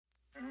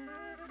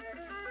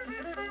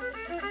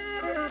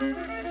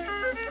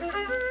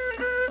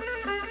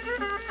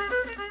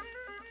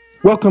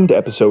Welcome to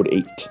Episode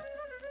 8.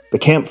 The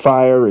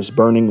campfire is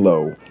burning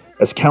low,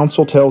 as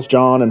Council tells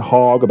Jon and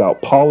Hog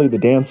about Polly the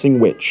dancing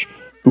witch,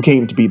 who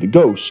came to be the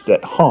ghost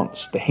that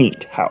haunts the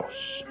Haint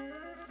house.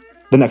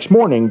 The next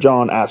morning,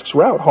 Jon asks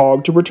Route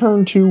Hog to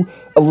return to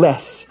a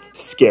less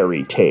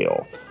scary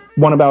tale,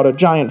 one about a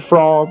giant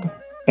frog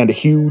and a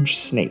huge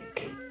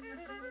snake.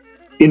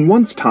 In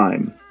Once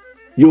Time,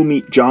 you'll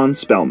meet John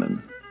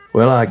Spellman.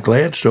 Well, I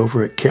glanced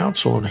over at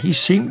Council, and he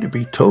seemed to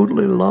be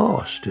totally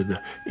lost in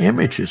the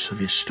images of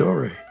his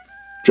story.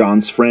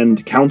 John's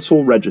friend,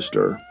 Council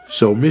Register.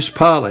 So Miss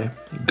Polly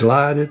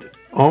glided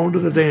onto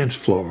the dance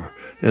floor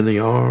in the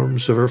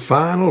arms of her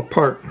final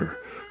partner,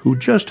 who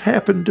just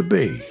happened to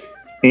be.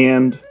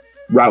 And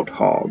Route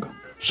Hog.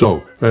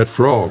 So, that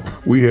frog,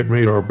 we had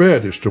made our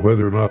bet as to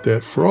whether or not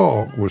that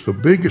frog was the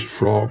biggest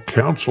frog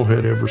Council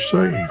had ever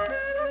seen.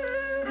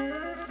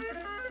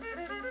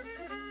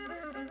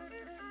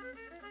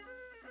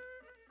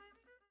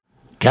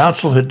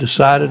 Council had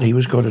decided he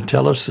was going to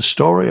tell us the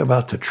story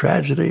about the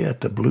tragedy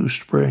at the Blue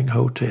Spring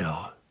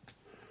Hotel.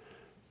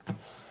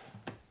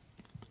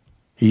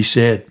 He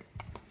said,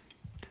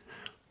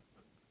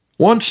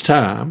 "Once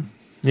time,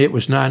 it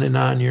was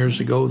 99 years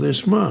ago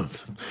this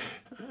month.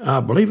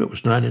 I believe it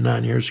was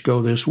 99 years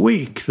ago this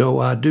week, though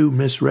I do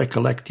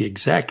misrecollect the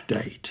exact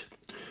date.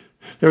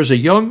 There was a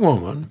young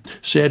woman,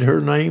 said her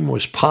name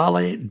was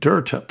Polly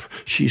Dirtup.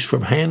 She's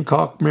from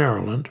Hancock,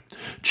 Maryland,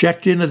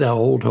 checked into the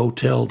old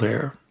hotel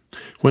there.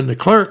 When the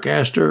clerk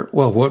asked her,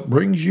 'Well, what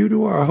brings you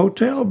to our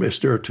hotel, Miss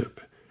Dirtup?'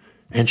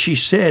 And she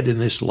said in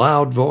this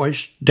loud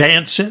voice,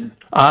 'Dancing.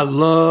 I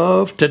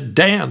love to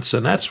dance,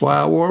 and that's why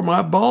I wore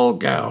my ball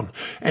gown.'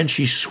 And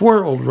she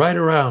swirled right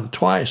around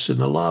twice in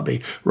the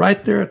lobby,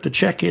 right there at the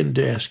check-in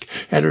desk,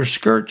 and her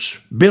skirts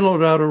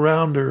billowed out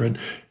around her, and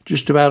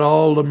just about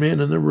all the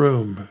men in the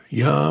room,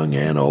 young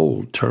and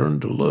old,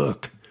 turned to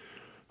look.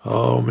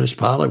 Oh, Miss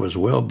Polly was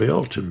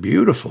well-built and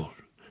beautiful.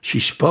 She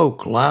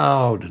spoke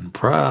loud and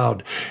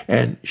proud,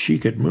 and she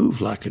could move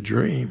like a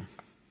dream.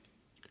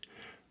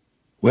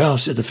 'Well,'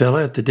 said the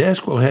fella at the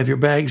desk, 'we'll have your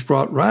bags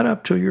brought right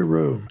up to your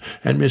room.'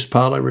 And Miss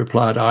Polly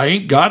replied, 'I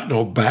ain't got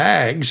no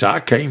bags. I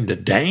came to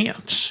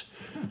dance.'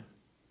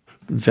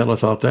 The fella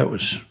thought that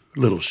was a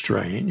little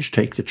strange.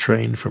 Take the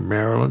train from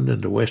Maryland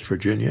into West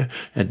Virginia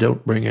and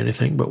don't bring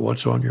anything but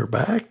what's on your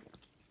back.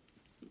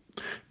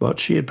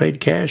 But she had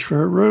paid cash for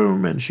her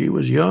room, and she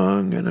was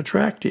young and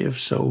attractive,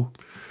 so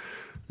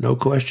no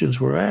questions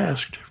were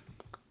asked.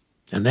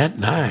 And that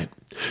night,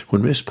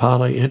 when Miss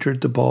Polly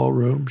entered the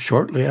ballroom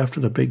shortly after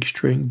the big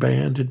string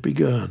band had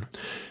begun,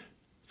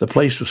 the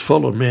place was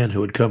full of men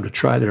who had come to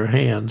try their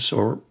hands,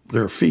 or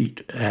their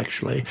feet,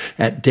 actually,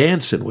 at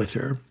dancing with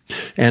her.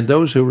 And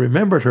those who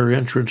remembered her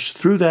entrance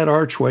through that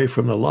archway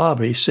from the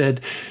lobby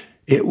said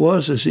it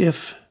was as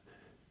if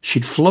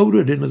she'd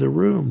floated into the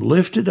room,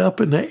 lifted up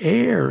in the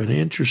air an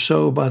inch or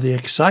so by the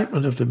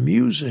excitement of the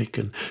music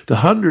and the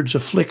hundreds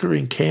of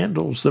flickering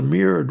candles, the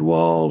mirrored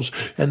walls,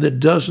 and the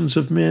dozens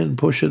of men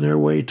pushing their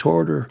way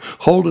toward her,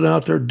 holding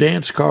out their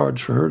dance cards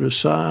for her to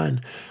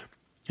sign.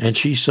 And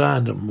she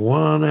signed them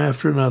one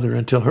after another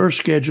until her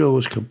schedule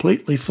was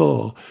completely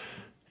full,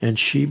 and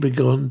she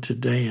begun to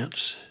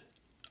dance.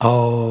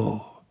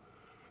 Oh,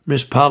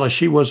 Miss Polly,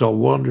 she was a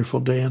wonderful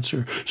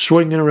dancer,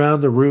 swinging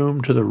around the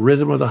room to the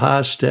rhythm of the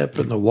high step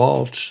and the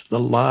waltz, the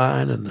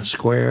line and the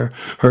square,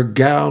 her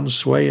gown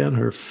swaying,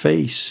 her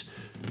face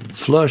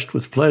flushed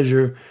with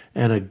pleasure,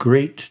 and a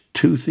great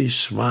toothy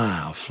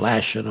smile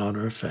flashing on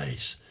her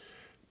face.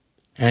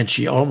 And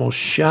she almost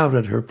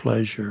shouted her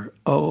pleasure.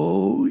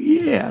 Oh,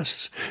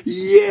 yes,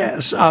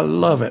 yes, I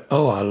love it.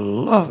 Oh, I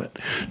love it.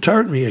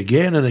 Turn me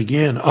again and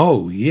again.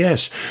 Oh,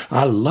 yes,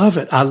 I love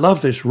it. I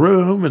love this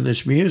room and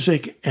this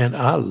music, and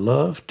I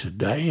love to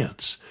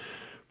dance.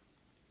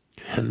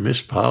 And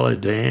Miss Polly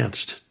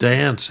danced,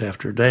 dance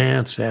after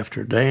dance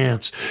after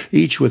dance,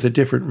 each with a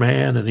different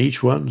man, and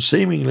each one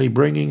seemingly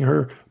bringing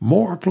her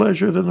more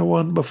pleasure than the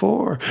one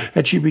before,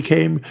 and she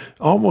became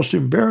almost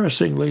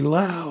embarrassingly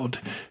loud.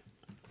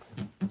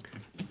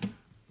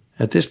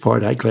 At this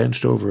point, I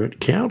glanced over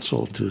at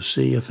Council to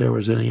see if there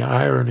was any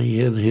irony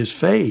in his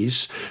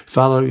face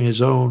following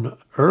his own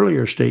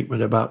earlier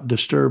statement about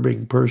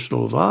disturbing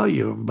personal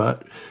volume,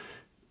 but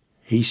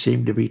he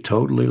seemed to be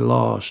totally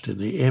lost in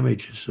the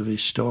images of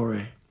his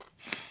story.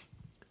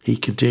 He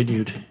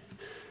continued,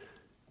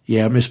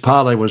 "Yeah, Miss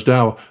Polly was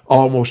now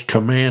almost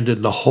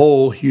commanding the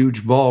whole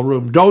huge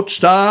ballroom. 'Don't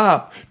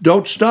stop!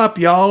 Don't stop,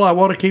 y'all! I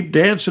want to keep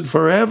dancing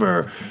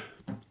forever!'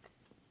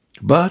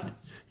 But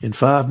in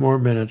 5 more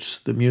minutes,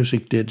 the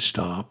music did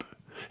stop,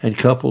 and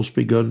couples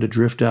begun to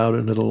drift out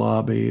into the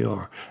lobby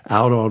or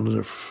out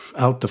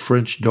the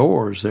French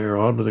doors there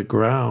onto the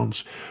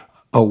grounds.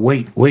 'Oh,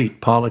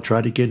 wait,' Polly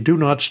tried again. 'Do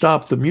not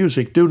stop the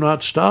music. Do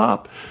not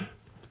stop.'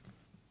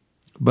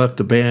 But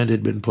the band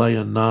had been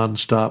playing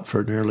nonstop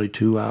for nearly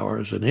 2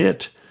 hours, and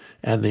it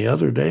and the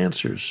other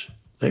dancers,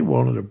 they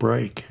wanted a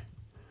break.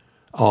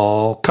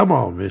 'Oh, come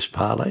on, Miss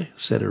Polly,'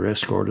 said her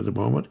escort at the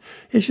moment.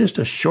 'It's just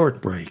a short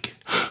break.'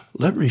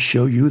 let me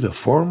show you the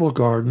formal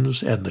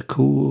gardens and the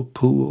cool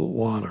pool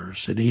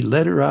waters. And he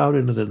led her out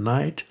into the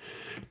night,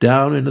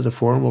 down into the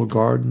formal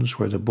gardens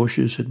where the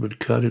bushes had been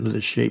cut into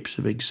the shapes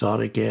of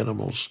exotic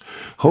animals,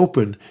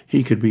 hoping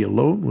he could be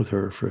alone with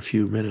her for a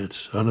few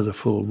minutes under the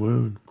full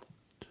moon.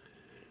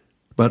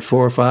 But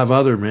 4 or 5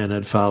 other men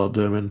had followed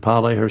them, and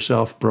Polly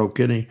herself broke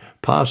any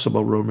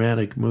possible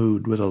romantic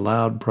mood with a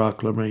loud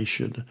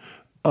proclamation.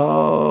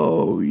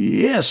 Oh,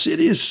 yes, it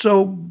is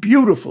so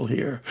beautiful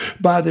here,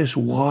 by this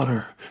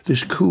water,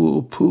 this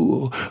cool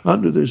pool,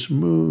 under this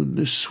moon,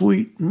 this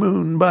sweet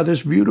moon, by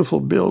this beautiful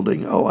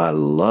building. Oh, I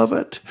love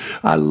it.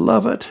 I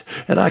love it.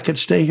 And I could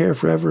stay here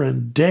forever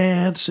and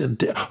dance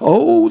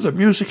Oh, the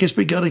music has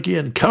begun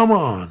again. Come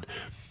on.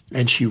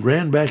 And she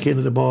ran back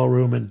into the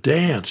ballroom and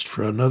danced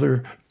for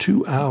another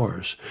 2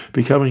 hours,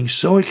 becoming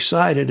so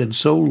excited and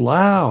so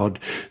loud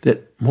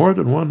that more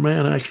than one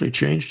man actually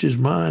changed his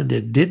mind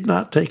and did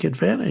not take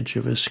advantage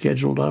of his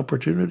scheduled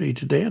opportunity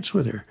to dance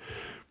with her.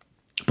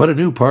 But a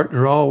new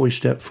partner always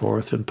stepped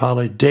forth, and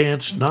Polly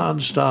danced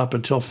nonstop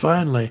until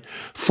finally,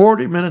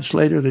 40 minutes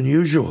later than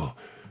usual,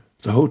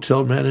 the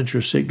hotel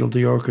manager signaled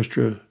the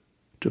orchestra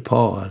to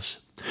pause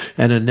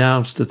and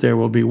announced that there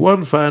will be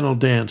one final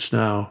dance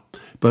now.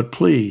 But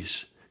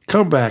please,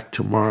 come back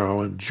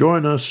tomorrow and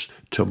join us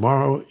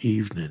tomorrow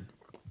evening.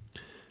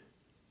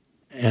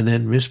 And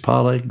then Miss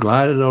Polly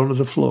glided onto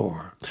the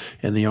floor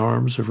in the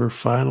arms of her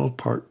final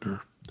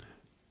partner,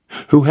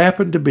 who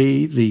happened to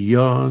be the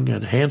young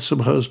and handsome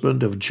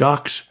husband of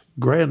Jock's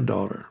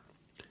granddaughter.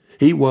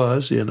 He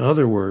was, in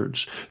other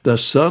words, the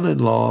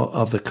son-in-law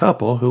of the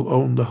couple who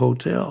owned the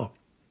hotel.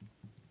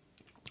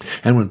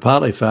 And when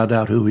Polly found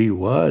out who he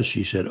was,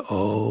 she said,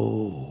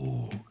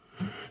 "Oh,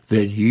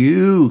 then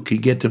you can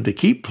get them to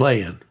keep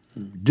playing.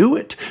 Do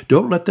it.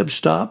 Don't let them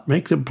stop.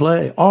 Make them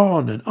play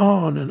on and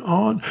on and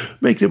on.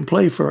 Make them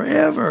play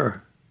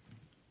forever."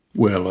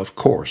 "Well, of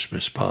course,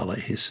 Miss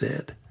Polly," he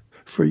said.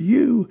 "For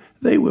you,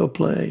 they will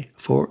play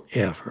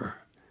forever."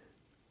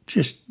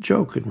 Just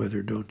joking with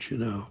her, don't you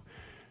know.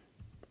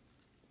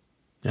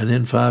 And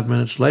then 5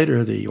 minutes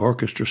later, the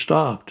orchestra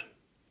stopped.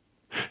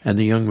 And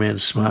the young man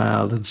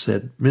smiled and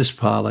said, "Miss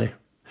Polly,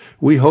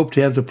 we hope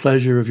to have the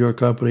pleasure of your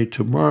company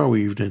tomorrow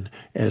evening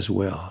as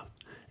well."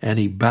 And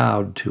he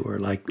bowed to her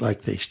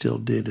like they still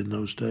did in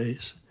those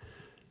days.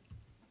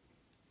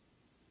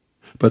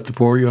 But the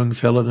poor young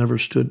fellow never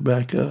stood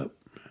back up.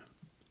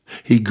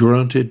 He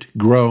grunted,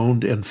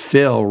 groaned, and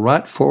fell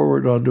right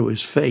forward onto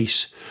his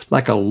face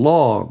like a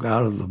log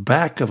out of the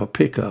back of a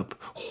pickup.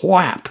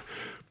 Whap!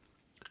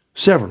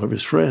 Several of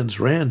his friends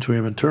ran to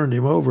him and turned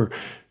him over.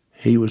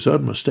 He was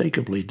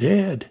unmistakably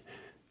dead.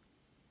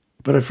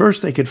 But at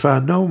first they could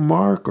find no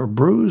mark or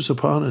bruise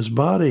upon his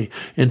body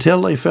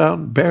until they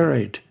found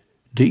buried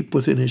deep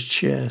within his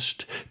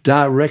chest,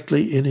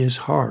 directly in his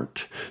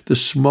heart, the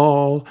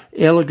small,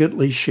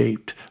 elegantly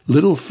shaped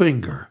little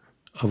finger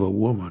of a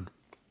woman.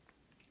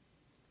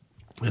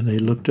 And they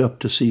looked up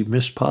to see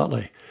Miss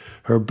Polly,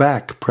 her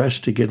back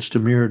pressed against a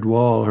mirrored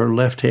wall, her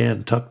left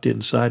hand tucked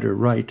inside her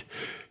right.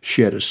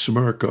 She had a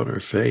smirk on her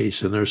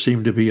face, and there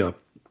seemed to be a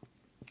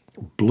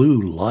blue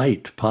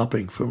light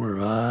popping from her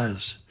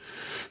eyes.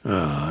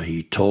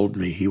 He told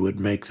me he would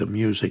make the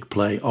music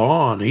play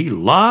on. He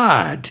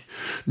lied.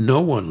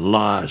 No one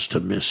lies to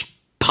Miss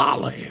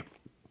Polly.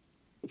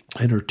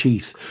 And her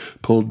teeth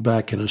pulled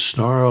back in a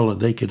snarl, and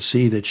they could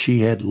see that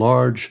she had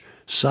large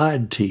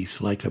side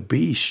teeth like a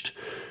beast.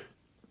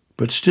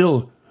 But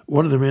still,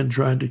 one of the men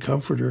tried to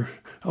comfort her.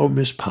 "Oh,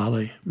 Miss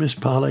Polly,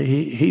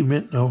 he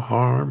meant no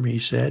harm," he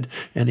said,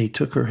 and he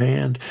took her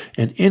hand,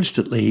 and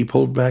instantly he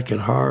pulled back in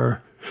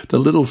horror. The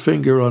little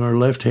finger on her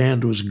left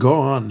hand was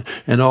gone,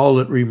 and all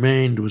that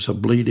remained was a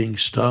bleeding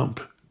stump.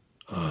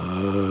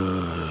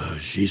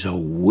 She's a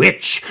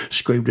witch,"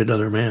 screamed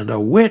another man. "A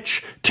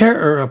witch! Tear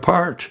her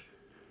apart!"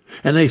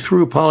 And they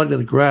threw Polly to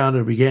the ground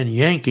and began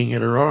yanking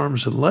at her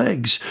arms and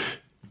legs,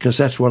 because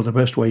that's one of the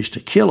best ways to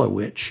kill a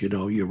witch.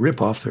 You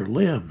rip off their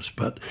limbs.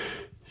 But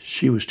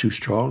she was too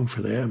strong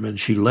for them, and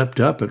she leapt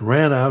up and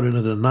ran out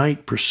into the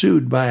night,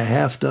 pursued by a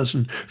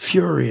half-dozen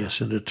furious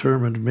and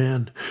determined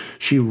men.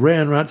 She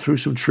ran right through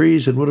some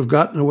trees and would have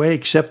gotten away,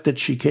 except that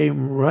she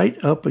came right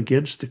up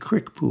against the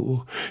creek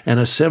pool, and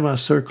a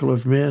semicircle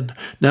of men,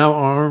 now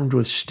armed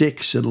with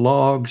sticks and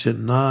logs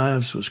and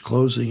knives, was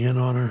closing in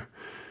on her.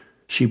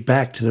 She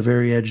backed to the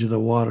very edge of the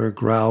water,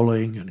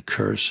 growling and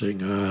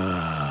cursing.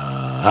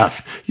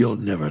 "You'll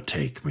never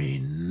take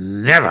me,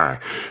 never!"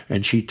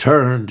 And she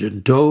turned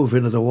and dove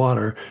into the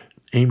water,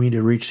 aiming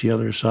to reach the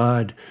other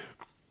side.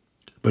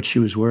 But she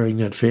was wearing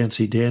that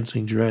fancy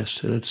dancing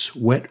dress, and its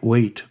wet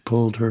weight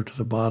pulled her to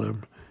the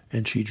bottom,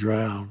 and she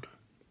drowned.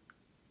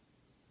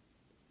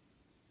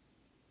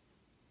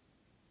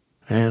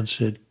 And,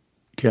 said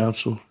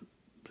counsel,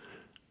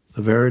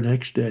 the very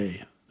next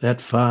day, that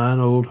fine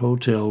old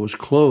hotel was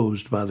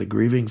closed by the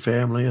grieving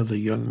family of the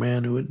young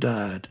man who had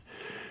died,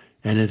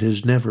 and it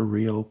has never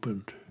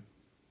reopened.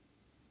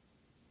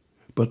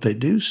 But they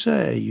do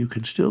say you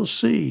can still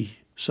see,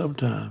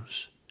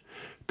 sometimes,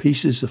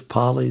 pieces of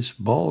Polly's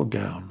ball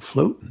gown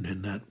floating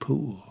in that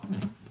pool.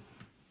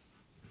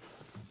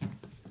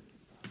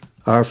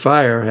 Our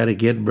fire had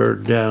again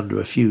burned down to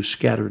a few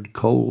scattered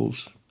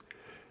coals.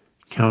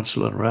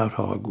 Council and Route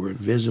Hog were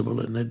invisible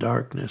in the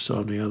darkness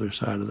on the other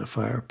side of the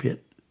fire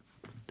pit.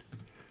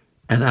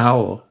 An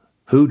owl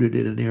hooted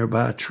in a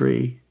nearby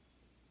tree.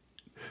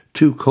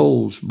 2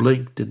 coals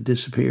blinked and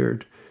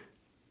disappeared.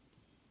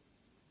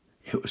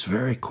 It was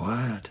very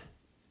quiet.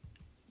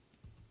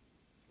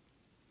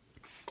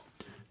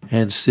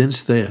 And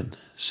since then,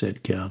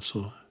 said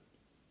Council,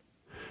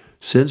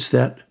 since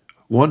that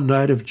one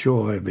night of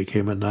joy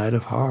became a night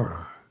of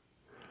horror,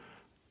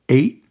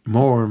 8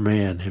 more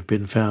men have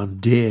been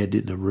found dead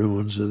in the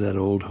ruins of that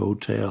old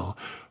hotel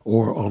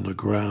or on the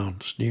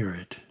grounds near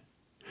it,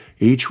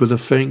 each with a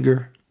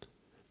finger,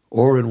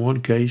 or in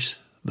one case,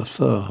 the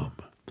thumb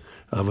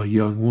of a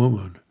young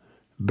woman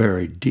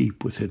buried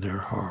deep within their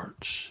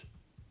hearts.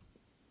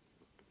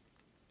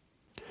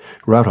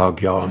 Route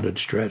Hog yawned and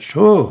stretched.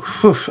 "Oh,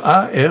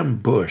 I am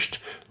bushed.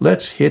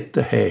 Let's hit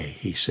the hay,"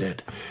 he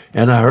said.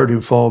 And I heard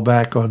him fall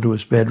back onto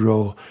his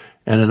bedroll,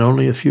 and in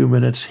only a few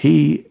minutes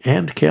he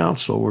and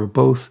Council were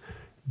both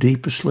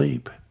deep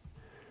asleep.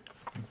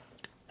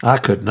 I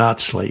could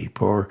not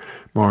sleep, or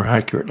more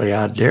accurately,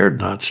 I dared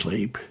not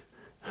sleep.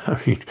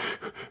 I mean,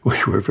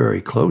 we were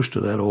very close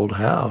to that old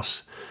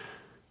house.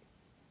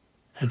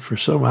 And for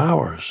some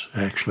hours,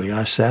 actually,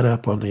 I sat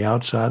up on the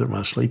outside of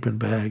my sleeping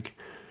bag,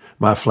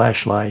 my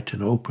flashlight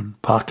and open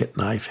pocket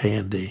knife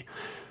handy,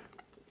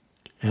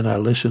 and I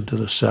listened to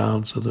the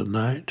sounds of the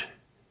night.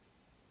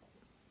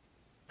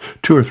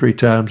 2 or 3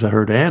 times I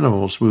heard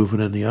animals moving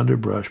in the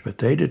underbrush, but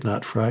they did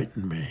not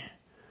frighten me.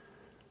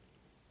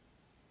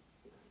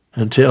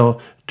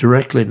 Until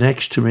directly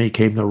next to me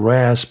came the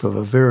rasp of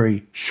a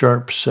very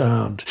sharp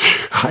sound.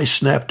 I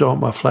snapped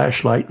on my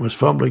flashlight and was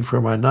fumbling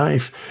for my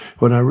knife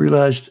when I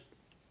realized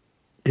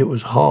it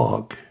was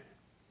Hog.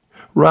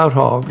 Route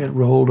Hog had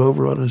rolled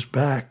over on his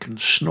back and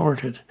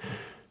snorted.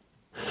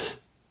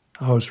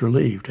 I was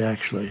relieved,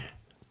 actually.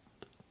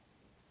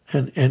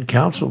 And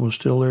Council was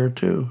still there,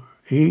 too.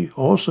 He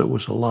also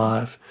was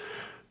alive,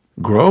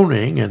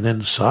 groaning and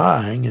then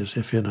sighing as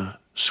if in a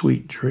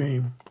sweet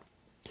dream.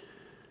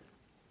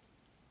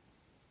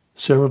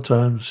 Several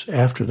times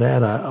after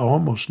that, I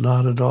almost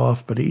nodded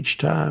off, but each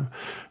time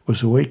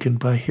was awakened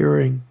by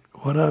hearing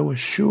what I was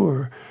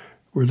sure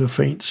were the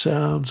faint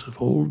sounds of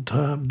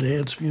old-time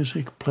dance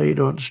music played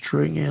on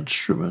string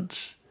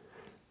instruments.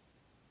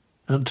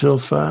 Until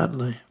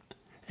finally,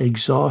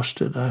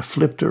 exhausted, I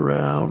flipped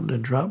around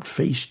and dropped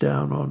face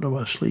down onto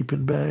my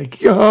sleeping bag.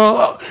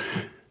 "Yaw!"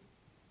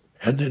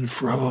 And then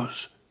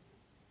froze,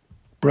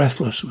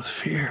 breathless with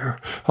fear.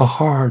 A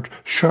hard,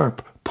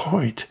 sharp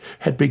point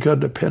had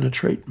begun to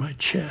penetrate my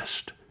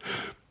chest.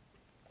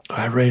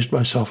 I raised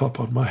myself up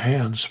on my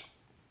hands,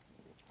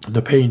 and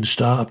the pain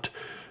stopped.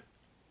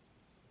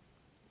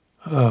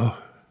 I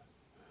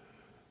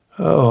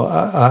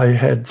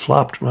had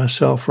flopped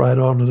myself right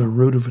onto the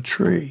root of a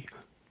tree.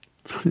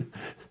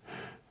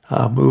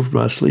 I moved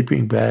my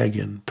sleeping bag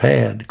and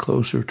pad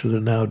closer to the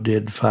now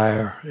dead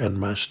fire and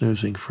my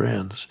snoozing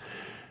friends,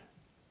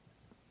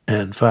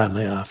 and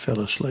finally I fell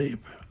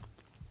asleep.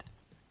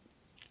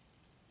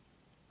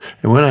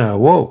 And when I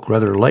awoke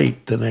rather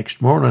late the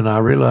next morning, I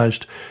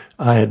realized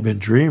I had been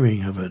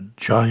dreaming of a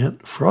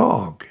giant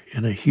frog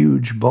in a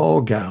huge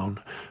ball gown,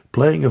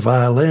 playing a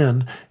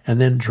violin,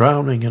 and then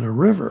drowning in a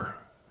river.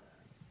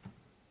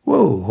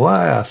 Whoa,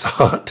 why, I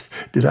thought,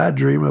 did I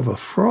dream of a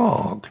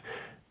frog?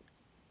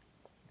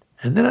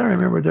 And then I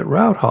remembered that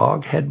Route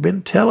Hog had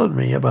been telling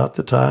me about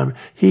the time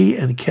he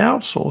and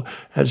Council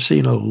had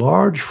seen a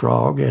large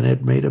frog and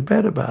had made a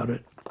bet about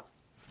it.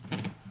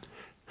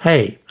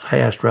 "Hey," I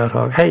asked Route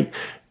Hog,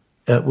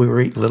 we were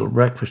eating a little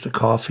breakfast of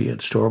coffee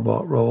and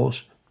store-bought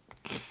rolls.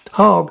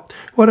 "Hog,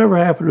 whatever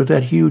happened with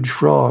that huge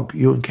frog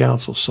you and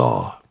Council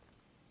saw?"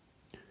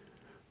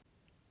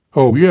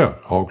 "Oh, yeah,"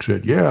 Hog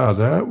said. "Yeah,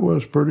 that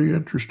was pretty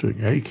interesting.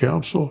 Hey,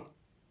 Council?"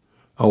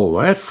 "Oh,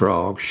 that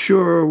frog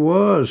sure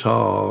was,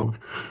 Hog."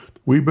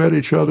 "We bet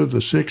each other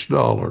the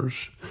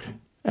 $6.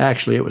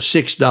 Actually, it was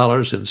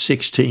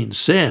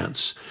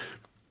 $6.16.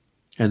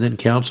 And then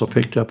Council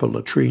picked up a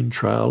latrine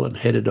trowel and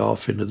headed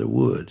off into the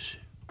woods.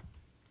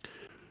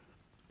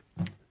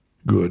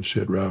 "Good,"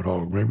 said Route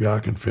Hog. "Maybe I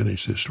can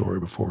finish this story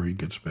before he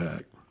gets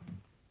back."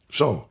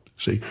 So,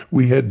 see,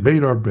 we had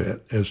made our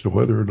bet as to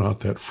whether or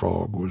not that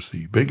frog was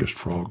the biggest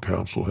frog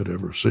Council had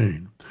ever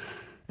seen.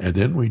 And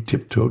then we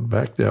tiptoed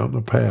back down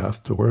the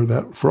path to where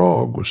that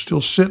frog was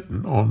still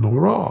sitting on the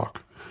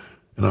rock.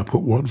 And I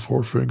put one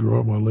forefinger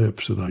on my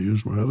lips, and I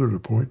used my other to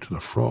point to the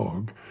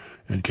frog.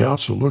 And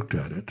Council looked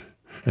at it,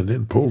 and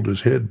then pulled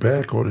his head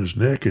back on his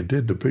neck and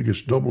did the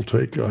biggest double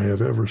take I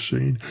have ever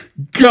seen.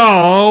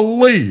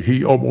 "Golly!"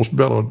 he almost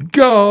bellowed.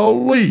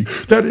 "Golly!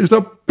 That is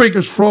the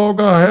biggest frog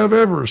I have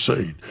ever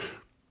seen."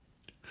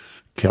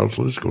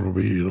 "Council, it's going to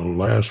be the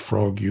last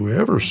frog you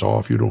ever saw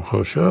if you don't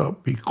hush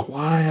up. Be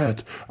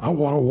quiet. I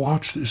want to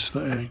watch this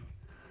thing."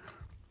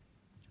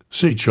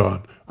 "See,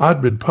 John, I'd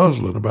been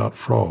puzzling about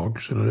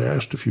frogs and had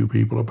asked a few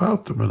people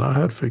about them, and I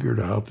had figured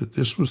out that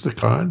this was the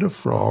kind of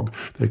frog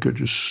that could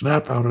just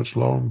snap out its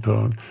long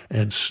tongue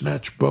and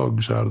snatch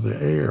bugs out of the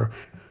air.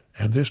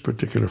 And this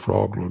particular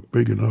frog looked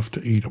big enough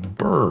to eat a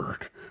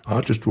bird.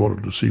 I just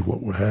wanted to see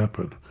what would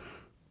happen.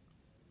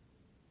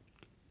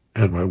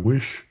 And my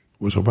wish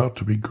was about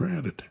to be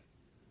granted.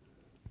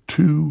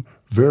 2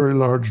 very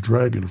large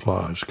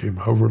dragonflies came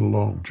hovering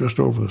along just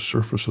over the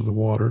surface of the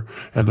water,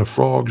 and the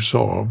frog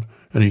saw them,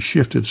 and he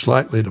shifted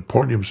slightly to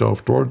point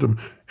himself toward them,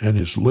 and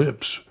his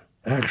lips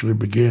actually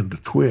began to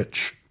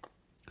twitch.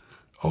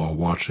 "Oh,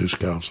 watch this,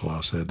 Counsel,"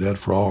 I said. "That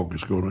frog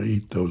is going to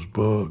eat those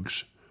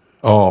bugs."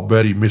 "Oh, I'll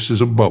bet he misses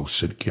them both,"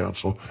 said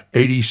Counsel.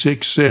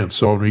 86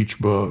 cents on each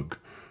bug.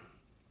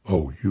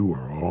 "Oh, you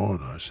were on,"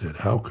 I said.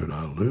 "How could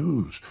I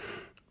lose?"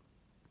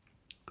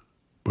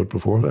 But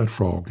before that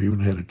frog even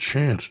had a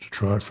chance to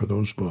try for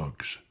those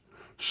bugs,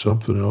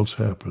 something else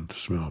happened,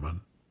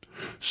 Smellman.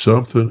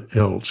 Something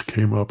else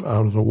came up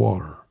out of the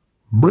water.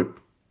 Blip!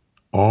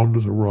 Onto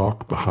the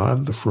rock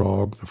behind the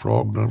frog. The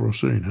frog never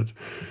seen it.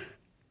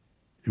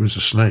 It was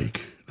a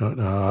snake.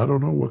 Now, I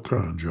don't know what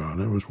kind, John.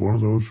 It was one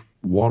of those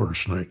water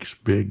snakes.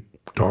 Big,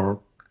 dark,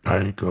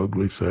 dank,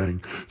 ugly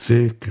thing.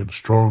 Thick and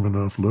strong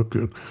enough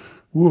looking.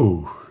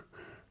 Whoa!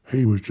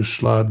 He was just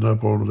sliding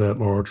up onto that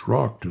large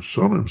rock to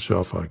sun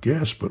himself, I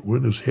guess, but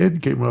when his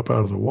head came up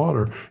out of the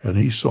water and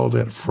he saw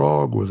that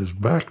frog with his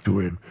back to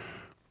him,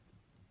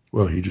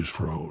 well, he just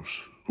froze.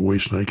 The way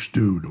snakes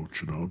do, don't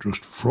you know,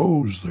 just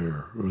froze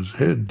there. His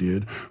head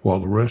did,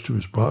 while the rest of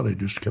his body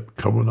just kept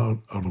coming out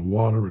of the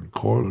water and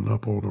coiling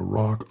up on a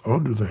rock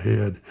under the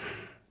head,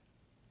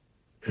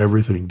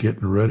 everything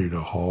getting ready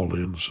to haul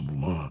in some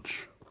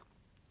lunch.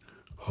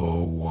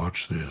 "Oh,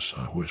 watch this,"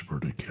 I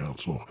whispered to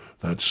Counsel.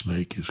 "That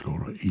snake is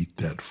going to eat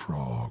that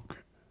frog."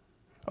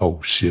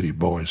 "Oh, city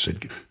boy,"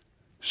 said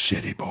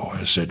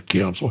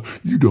Counsel.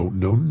 "You don't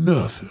know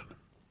nothing.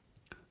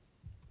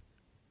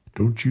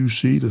 Don't you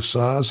see the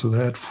size of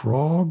that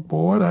frog,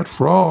 boy? That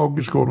frog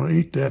is going to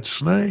eat that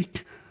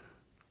snake."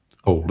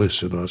 "Oh,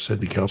 listen," I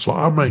said to Counsel.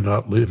 "I may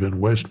not live in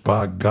West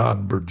by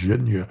God,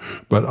 Virginia,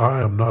 but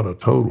I am not a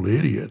total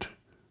idiot.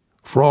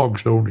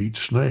 Frogs don't eat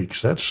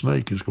snakes. That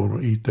snake is going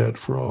to eat that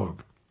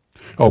frog."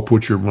 "Oh,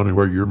 put your money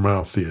where your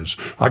mouth is.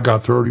 I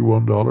got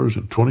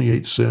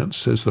 $31.28,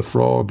 says the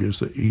frog is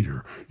the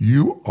eater."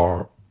 "You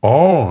are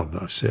on,"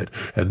 I said,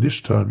 "and this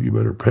time you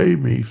better pay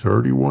me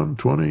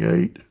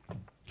 $31.28.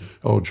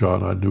 Oh,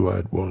 John, I knew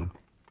I'd won.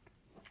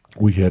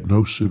 We had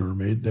no sooner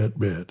made that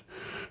bet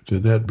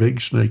than that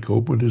big snake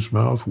opened his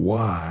mouth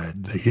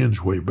wide, the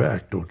hinge way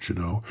back, don't you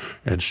know,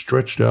 and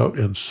stretched out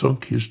and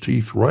sunk his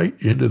teeth right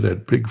into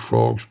that big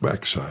frog's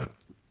backside.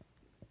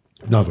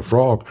 Now, the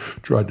frog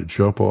tried to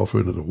jump off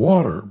into the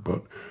water,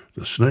 but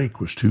the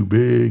snake was too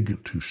big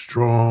and too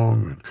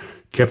strong and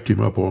kept him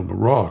up on the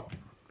rock.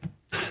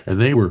 And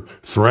they were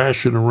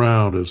thrashing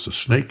around as the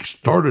snake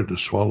started to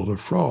swallow the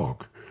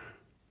frog.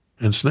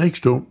 And snakes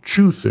don't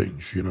chew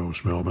things, you know,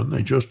 Smellman.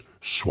 They just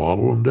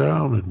swallow them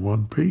down in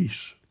one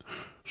piece.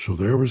 So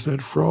there was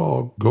that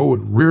frog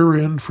going rear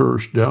end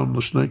first down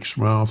the snake's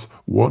mouth,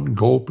 one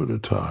gulp at a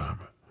time.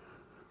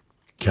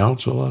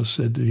 "Counsel," I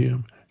said to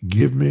him,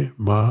 "give me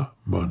my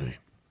money."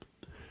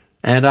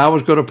 "And I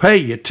was going to pay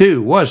you,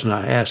 too, wasn't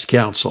I?" asked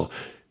Counsel,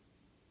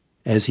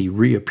 as he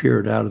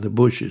reappeared out of the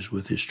bushes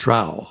with his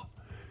trowel.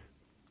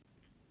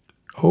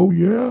 "Oh,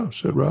 yeah,"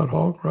 said Route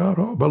Hog.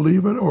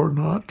 Believe it or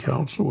not,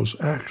 Counsel was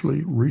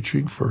actually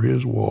reaching for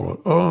his wallet.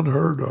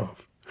 Unheard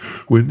of.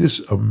 When this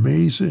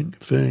amazing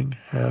thing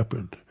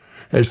happened,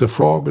 as the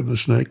frog and the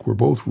snake were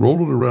both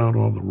rolling around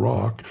on the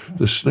rock,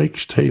 the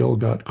snake's tail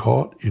got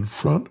caught in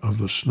front of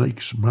the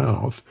snake's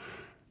mouth,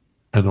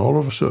 and all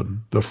of a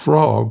sudden, the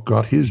frog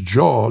got his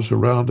jaws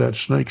around that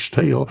snake's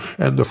tail,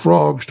 and the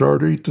frog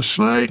started to eat the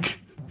snake.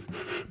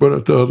 But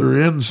at the other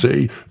end,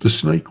 say, the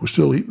snake was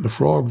still eating the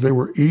frog. They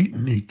were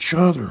eating each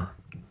other.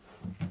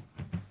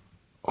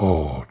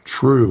 "Oh,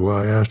 true?"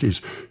 I asked.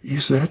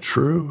 Is that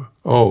true?"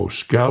 "Oh,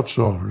 Scout's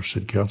honor,"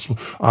 said Counsel.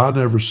 "I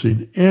never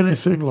seen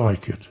anything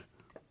like it."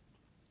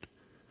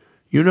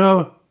 "You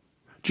know,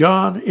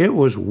 John, it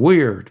was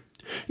weird.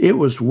 It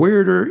was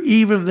weirder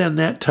even than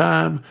that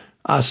time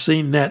I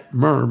seen that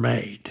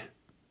mermaid."